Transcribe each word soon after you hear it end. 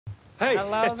Hey,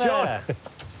 hello it's there. John.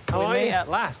 How We are meet you? at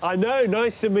last. I know,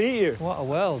 nice to meet you. What a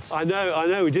world. I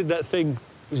know. We did that thing, it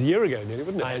was a year ago nearly,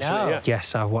 wasn't it? I actually? know. Yeah.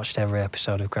 Yes, I've watched every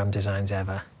episode of Grand Designs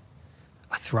ever.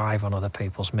 I thrive on other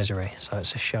people's misery, so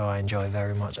it's a show I enjoy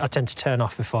very much. I tend to turn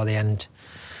off before the end.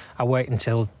 I wait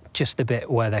until just the bit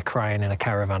where they're crying in a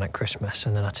caravan at Christmas,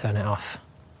 and then I turn it off.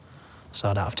 So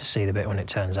I don't have to see the bit when it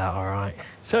turns out all right.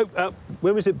 So,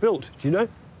 when was it built? Do you know?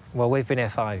 Well, we've been here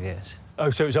 5 years. Oh,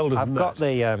 so it's older than I've got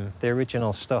the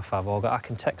original stuff I've all got. I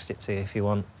can text it to you if you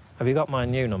want. Have you got my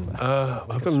new number?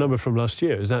 I've got a number from last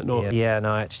year, is that not? Yeah,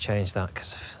 no, I had to change that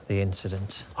because of the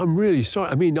incident. I'm really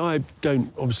sorry. I mean, I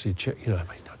don't obviously check, I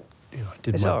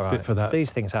did It's all my right. bit for that.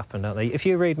 These things happen, don't they? If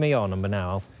you read me your number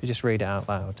now, you just read it out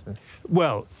loud.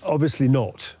 Well, obviously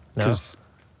not. No? 'Cause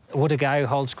Would a guy who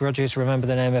holds grudges remember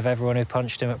the name of everyone who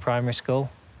punched him at primary school?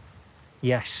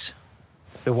 Yes.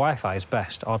 The Wi-Fi is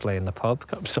best, oddly, in the pub.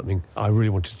 something I really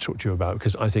wanted to talk to you about,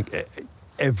 because I think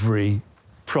every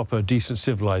proper, decent,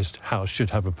 civilised house should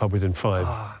have a pub within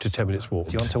 5 to 10 minutes walk.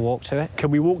 Do you want to walk to it?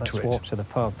 Can we walk Let's to it? walk to the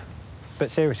pub. But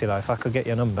seriously, though, if I could get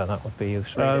your number, that would be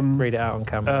useful. Read it out on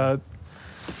camera.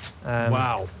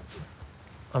 Wow.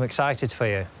 I'm excited for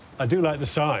you. I do like the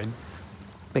sign.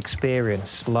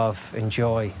 Experience, love,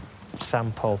 enjoy,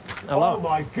 sample. A lot. Oh,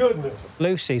 my goodness.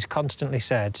 Lucy's constantly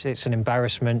said it's an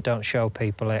embarrassment, don't show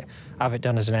people it, have it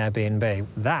done as an Airbnb.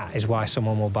 That is why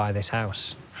someone will buy this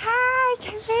house. Hi,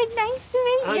 Kevin, nice to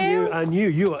meet you. And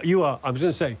you are, I was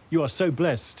going to say, you are so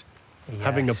blessed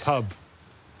having a pub.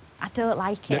 I don't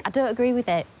like it. Yeah. I don't agree with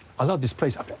it. I love this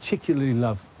place. I particularly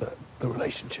love the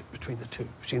relationship between the two,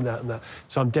 between that and that.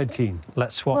 So I'm dead keen.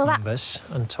 Let's swap Well, numbers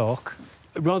and talk.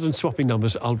 Rather than swapping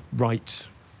numbers, I'll write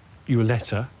you a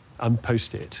letter and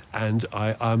post it. And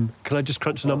can I just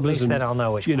crunch the numbers? At least then I'll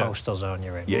know which you know. postal zone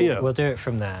you're in. Yeah, We'll do it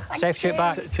from there. Safe trip you.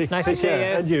 back. Nice to see you.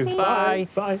 And you. See you. Bye.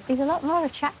 Bye. He's a lot more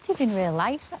attractive in real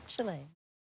life, actually.